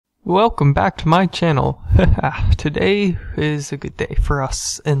Welcome back to my channel. Today is a good day for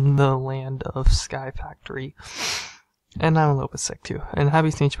us in the land of Sky Factory. And I'm a little bit sick too. And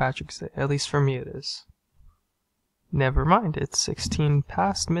happy St. Patrick's Day. At least for me it is. Never mind, it's 16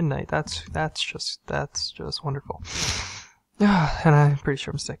 past midnight. That's just wonderful. And I'm pretty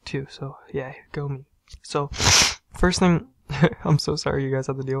sure I'm sick too, so yay, go me. So, first thing, I'm so sorry you guys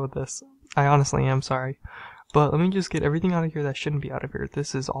have to deal with this. I honestly am sorry. But let me just get everything out of here that shouldn't be out of here.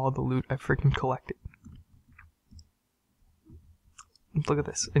 This is all the loot I freaking collected. Look at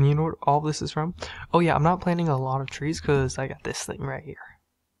this. And you know what all this is from? Oh yeah, I'm not planting a lot of trees because I got this thing right here.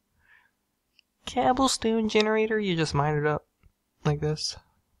 Cobblestone generator, you just mine it up like this.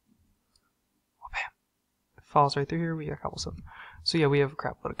 Oh, bam. It falls right through here, we got cobblestone. So yeah, we have a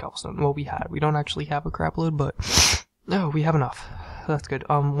crap load of cobblestone. Well, we don't actually have a crap load, but no, we have enough. That's good.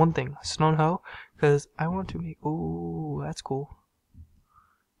 One thing, stone hoe, because I want to make. Ooh, that's cool.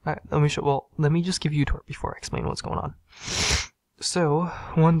 Alright, let me just give you a tour before I explain what's going on. So,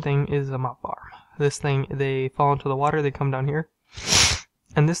 one thing is a mob farm. This thing, they fall into the water, they come down here,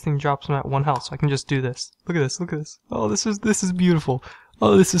 and this thing drops them at 1 health. So I can just do this. Look at this. Look at this. Oh, this is beautiful.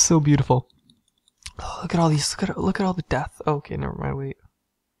 Oh, this is so beautiful. Oh, look at all these. Look at all the death. Okay, never mind. Wait.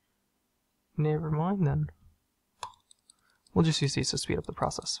 Never mind then. We'll just use these to speed up the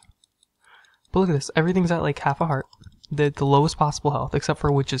process. But look at this. Everything's at like half a heart. The lowest possible health, except for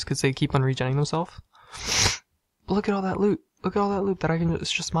witches, because they keep on regenerating themselves. But look at all that loot. Look at all that loot that I can.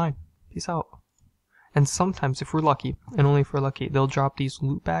 It's just mine. Peace out. And sometimes, if we're lucky, and only if we're lucky, they'll drop these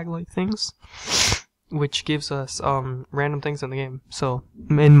loot bag-like things, which gives us random things in the game. So,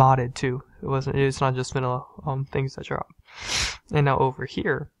 and modded too. It's not just vanilla things that drop. And now over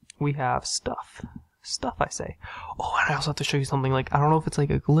here we have stuff. Stuff, I say. Oh, and I also have to show you something. Like, I don't know if it's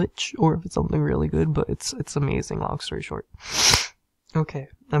like a glitch or if it's something really good, but it's amazing. Long story short. Okay,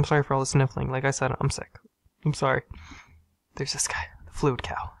 I'm sorry for all the sniffling. Like I said, I'm sick. I'm sorry. There's this guy, the fluid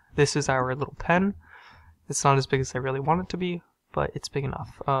cow. This is our little pen. It's not as big as I really want it to be, but it's big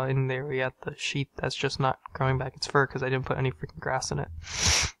enough. In there we got the sheep that's just not growing back its fur because I didn't put any freaking grass in it.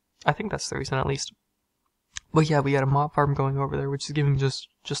 I think that's the reason, at least. But yeah, we got a mob farm going over there, which is giving just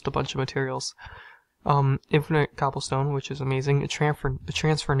a bunch of materials. Infinite cobblestone, which is amazing. A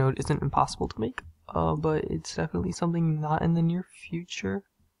transfer node isn't impossible to make, but it's definitely something not in the near future.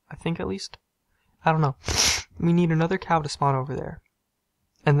 I think, at least. I don't know. We need another cow to spawn over there,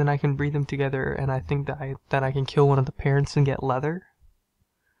 and then I can breed them together. And I think that I can kill one of the parents and get leather,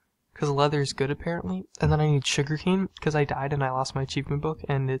 because leather is good apparently. And then I need sugarcane because I died and I lost my achievement book,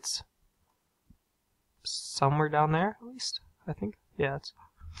 and it's somewhere down there, at least. I think. Yeah, it's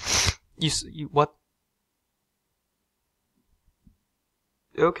you what?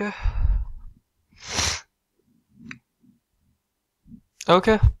 Okay.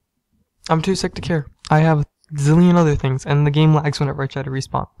 Okay. I'm too sick to care. I have a zillion other things, and the game lags whenever I try to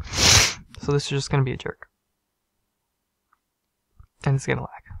respawn. So this is just gonna be a jerk. And it's gonna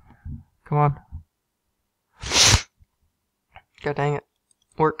lag. Come on. God dang it.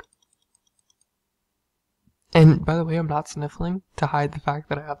 Work. And by the way, I'm not sniffling to hide the fact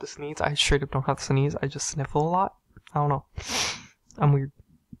that I have the sneeze. I straight up don't have the sneeze. I just sniffle a lot. I don't know. I'm weird.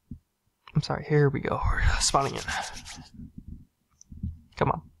 I'm sorry, here we go. We're spawning in. Come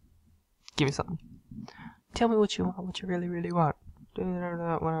on. Give me something. Tell me what you want, what you really, really want. What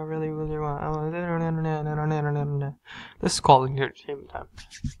I really, really want. This is called entertainment time.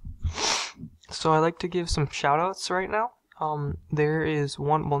 So I like to give some shoutouts right now. There is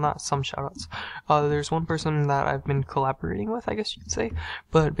one, well, not some shoutouts. There's one person that I've been collaborating with, I guess you could say.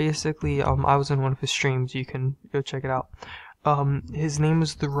 But basically, I was in one of his streams. You can go check it out. His name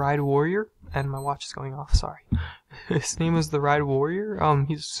is The Ride Warrior, and my watch is going off, sorry. His name is The Ride Warrior.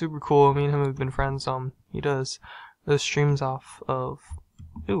 He's super cool. Me and him have been friends. He does the streams off of,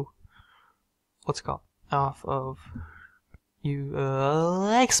 what's it called? Off of,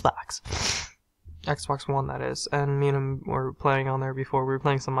 Xbox. Xbox One, that is. And me and him were playing on there before. We were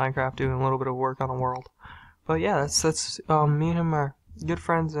playing some Minecraft, doing a little bit of work on a world. But yeah, that's me and him are good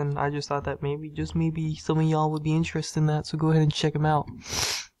friends, and I just thought that maybe some of y'all would be interested in that, so go ahead and check him out.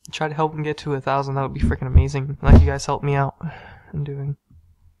 Try to help him get to 1,000, that would be freaking amazing, like you guys helped me out in doing.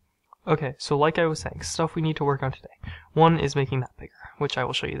 Okay, so like I was saying, stuff we need to work on today. One is making that bigger, which I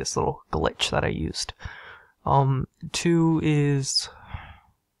will show you this little glitch that I used. 2 is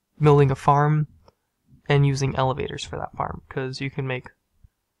building a farm and using elevators for that farm, because you can make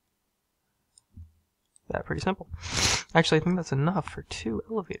that pretty simple. Actually, I think that's enough for 2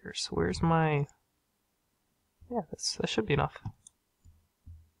 elevators. Where's my... Yeah, that should be enough.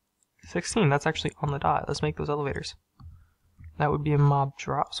 16, that's actually on the dot. Let's make those elevators. That would be a mob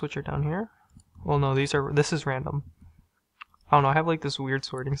drop switcher down here. Well, no, this is random. I don't know, I have like this weird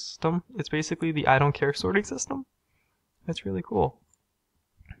sorting system. It's basically the I don't care sorting system. That's really cool.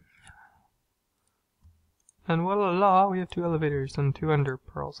 And voila, we have 2 elevators and 2 ender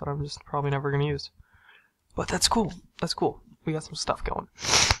pearls that I'm just probably never gonna use. But that's cool. That's cool. We got some stuff going.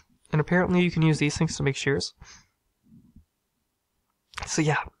 And apparently you can use these things to make shears. So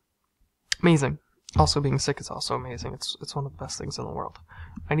yeah. Amazing. Also being sick is also amazing. It's one of the best things in the world.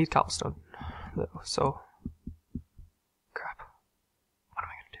 I need cobblestone though, so crap. What am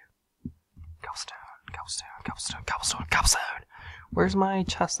I gonna do? Cobblestone, cobblestone, cobblestone, cobblestone, cobblestone. Where's my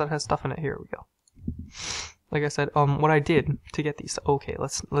chest that has stuff in it? Here we go. Like I said, what I did to get these. Okay,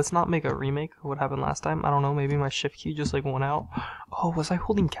 let's not make a remake of what happened last time. I don't know, maybe my shift key just like went out. Oh, was I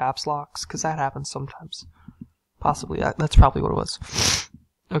holding caps locks? Cause that happens sometimes. Possibly. That's probably what it was.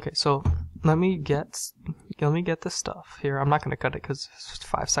 Okay, so let me get this stuff here. I'm not gonna cut it because it's just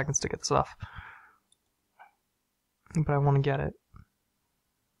 5 seconds to get stuff, but I want to get it.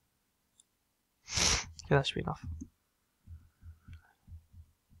 Yeah, that should be enough.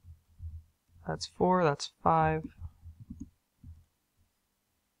 That's 4, that's 5.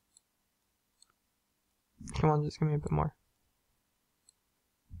 Come on, just give me a bit more.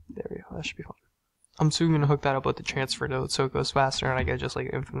 There we go, that should be fun. I'm soon gonna hook that up with the transfer node so it goes faster and I get just like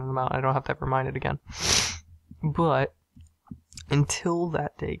an infinite amount. I don't have to ever mine it again. But until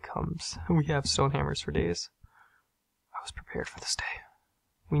that day comes, we have stone hammers for days. I was prepared for this day.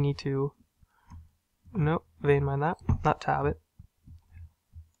 We need to... Nope, vein mine that, not tab it.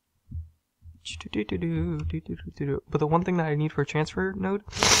 But the one thing that I need for a transfer node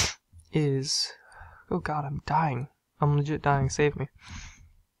is, oh god, I'm dying. I'm legit dying. Save me.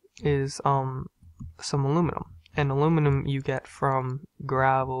 Is some aluminum, and aluminum you get from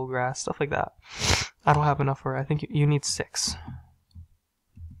gravel, grass, stuff like that. I don't have enough for it. I think you need 6.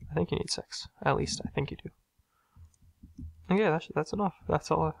 I think you need 6 at least. I think you do. And yeah, that's enough. That's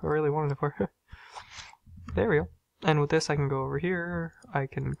all I really wanted it for. There we go. And with this, I can go over here. I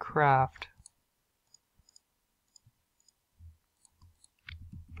can craft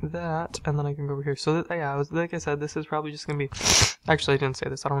that, and then I can go over here. So that, yeah, like I said, this is probably just gonna be. Actually, I didn't say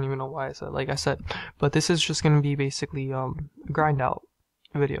this. I don't even know why I said like I said, but this is just gonna be basically a grind out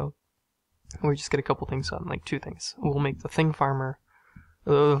video. We just get a couple things done, like 2 things. We'll make the thing farmer,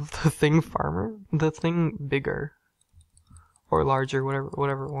 the thing bigger or larger,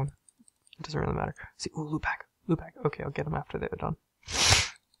 whatever one. It doesn't really matter. See, ooh, loot pack. Okay, I'll get them after they're done.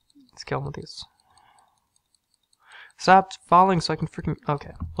 Let's kill them with these. Stop falling so I can freaking.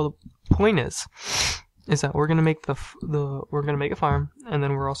 Okay. Well, the point is that we're gonna make we're gonna make a farm, and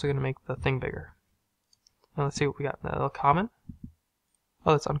then we're also gonna make the thing bigger. Now let's see what we got. Common.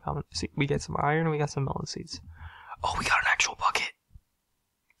 Oh, that's uncommon. See, we get some iron and we got some melon seeds. Oh, we got an actual bucket.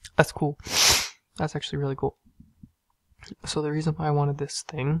 That's cool. That's actually really cool. So the reason why I wanted this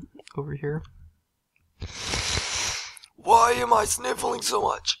thing over here. Why am I sniffling so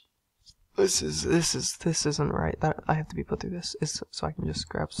much? This isn't right. That I have to be put through this is so I can just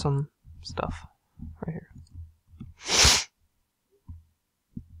grab some stuff right here.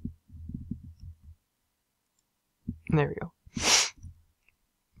 There we go.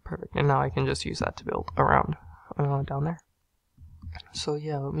 Perfect. And now I can just use that to build around down there. So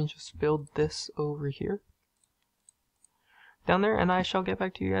yeah, let me just build this over here. Down there, and I shall get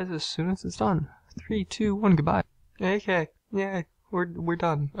back to you guys as soon as it's done. 3, 2, 1, goodbye. Okay, yay, we're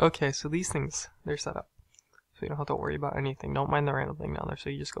done. Okay, so these things, they're set up. So you don't have to worry about anything. Don't mind the random thing down there.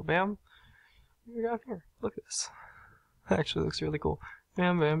 So you just go bam. You're down here. Look at this. That actually looks really cool.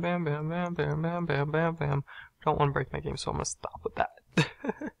 Bam, bam, bam, bam, bam, bam, bam, bam, bam, bam. I don't want to break my game, so I'm gonna stop with that.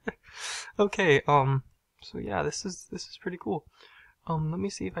 Okay, so yeah, this is pretty cool. Let me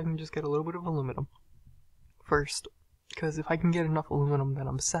see if I can just get a little bit of aluminum first. Because if I can get enough aluminum, then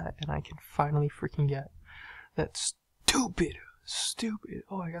I'm set, and I can finally freaking get that stupid.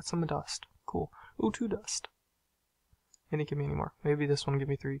 Oh, I got some dust. Cool. Ooh, 2 dust. It didn't give me any more. Maybe this one give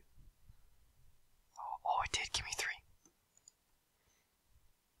me 3. Oh, it did give me 3.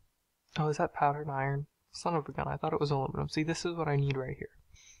 Oh, is that powdered iron? Son of a gun, I thought it was aluminum. See, this is what I need right here.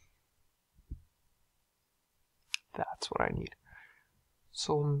 That's what I need.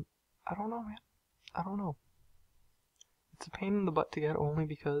 So, I don't know, man. I don't know. It's a pain in the butt to get only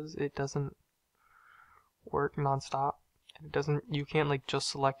because it doesn't work non-stop. And it doesn't, you can't like just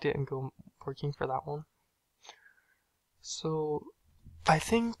select it and go working for that one. So, I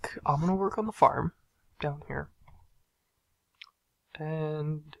think I'm gonna work on the farm down here.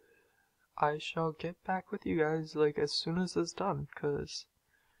 And I shall get back with you guys like as soon as it's done, because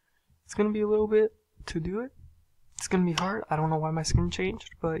it's gonna be a little bit to do it. It's gonna be hard. I don't know why my screen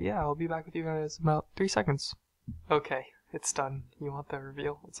changed, but yeah, I'll be back with you guys in about 3 seconds. Okay, it's done. You want the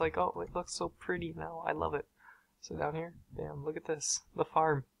reveal? It's like, oh, it looks so pretty now. I love it. So down here, bam, look at this. The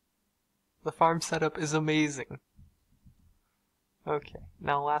farm. The farm setup is amazing. Okay,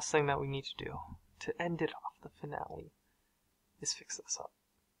 now last thing that we need to do to end it off, the finale, is fix this up.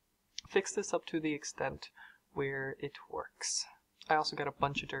 Fix this up to the extent where it works. I also got a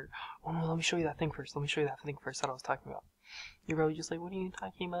bunch of dirt. Oh no, let me show you that thing first. Let me show you that thing first that I was talking about. You're probably just like, what are you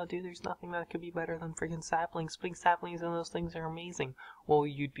talking about, dude? There's nothing that could be better than friggin' saplings. Putting saplings in those things are amazing. Well,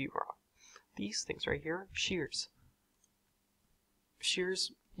 you'd be wrong. These things right here, shears.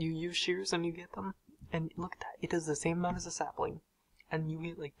 Shears, you use shears and you get them, and look at that. It does the same amount as a sapling, and you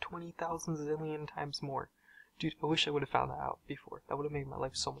get like 20,000 zillion times more. Dude, I wish I would have found that out before. That would have made my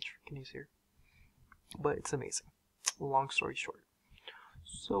life so much freaking easier. But it's amazing. Long story short.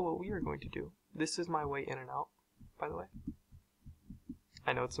 So what we are going to do, this is my way in and out, by the way.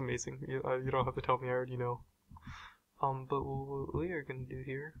 I know it's amazing. You don't have to tell me, I already know. But what we are going to do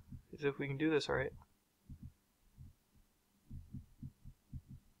here is, if we can do this right.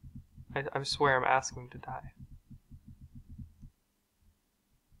 I swear I'm asking to die.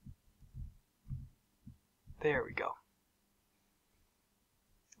 There we go.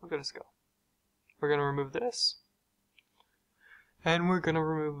 Look at us go. We're going to remove this. And we're going to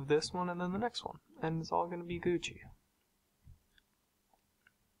remove this one and then the next one. And it's all going to be Gucci.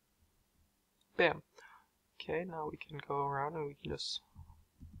 Bam. Okay, now we can go around and we can just...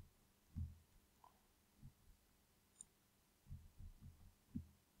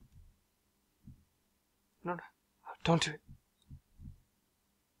 No, don't do it.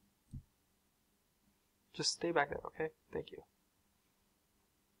 Just stay back there, okay? Thank you.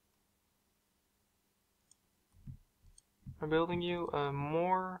 I'm building you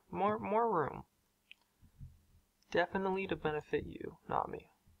more room. Definitely to benefit you, not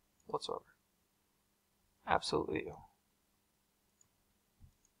me, whatsoever. Absolutely you.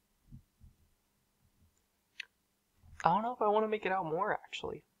 I don't know if I want to make it out more,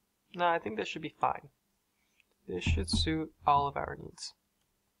 actually. No, I think this should be fine. This should suit all of our needs.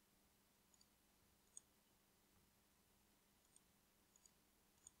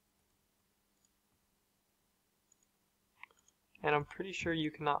 And I'm pretty sure you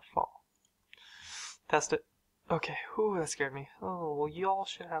cannot fall. Test it. Okay, whew, that scared me. Oh, well, y'all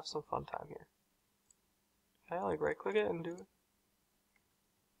should have some fun time here. Can I, like, right-click it and do it?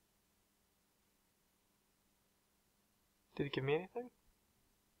 Did it give me anything?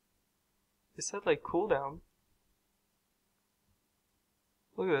 It said, like, cooldown.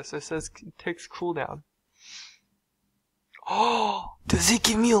 Look at this, it says it takes cooldown. Oh, does it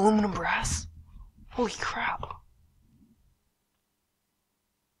give me aluminum brass? Holy crap.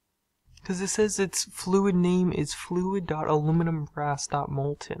 Because it says its fluid name is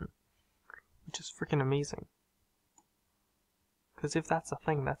fluid.aluminumbrass.molten. Which is freaking amazing. Because if that's a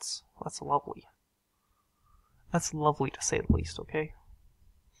thing, that's lovely. That's lovely to say the least, okay?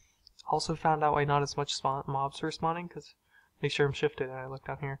 Also found out why not as much mobs were spawning, because make sure I'm shifted and I look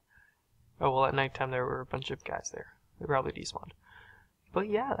down here. Oh well, at nighttime there were a bunch of guys there. They probably despawned. But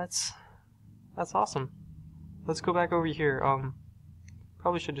yeah, that's awesome. Let's go back over here.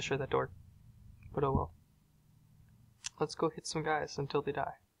 Probably should have shut that door. But oh well. Let's go hit some guys until they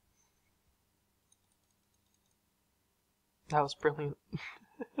die. That was brilliant.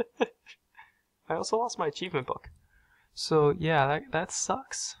 I also lost my achievement book. So yeah, that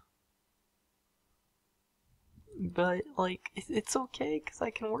sucks. But like, it's okay because I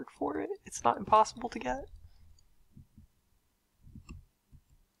can work for it. It's not impossible to get.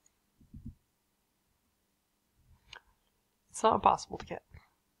 It's not impossible to get.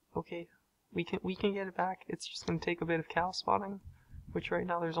 Okay, we can get it back. It's just gonna take a bit of cow spawning, which right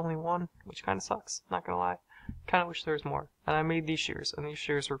now there's only one, which kind of sucks. Not gonna lie. Kind of wish there was more. And I made these shears, and these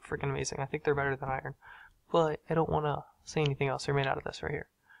shears were freaking amazing. I think they're better than iron. But I don't want to say anything else. They're made out of this right here,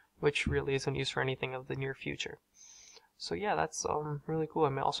 which really isn't used for anything of the near future. So yeah, that's really cool.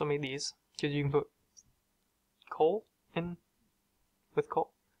 I also made these because you can put coal in with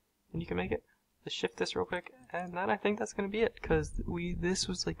coal, and you can make it. Let's shift this real quick, and then I think that's gonna be it. Because this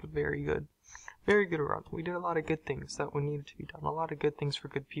was like a very good run. We did a lot of good things that needed to be done. A lot of good things for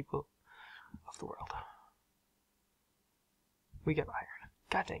good people of the world. We get iron.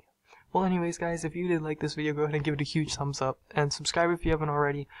 God dang it. Well, anyways, guys, if you did like this video, go ahead and give it a huge thumbs up, and subscribe if you haven't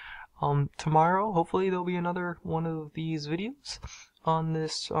already. Tomorrow, hopefully, there'll be another one of these videos on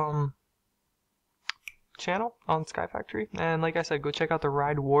this channel on Sky Factory. And like I said, go check out the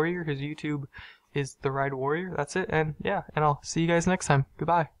Ride Warrior. His YouTube is the Ride Warrior. That's it. And yeah, and I'll see you guys next time.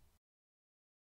 Goodbye.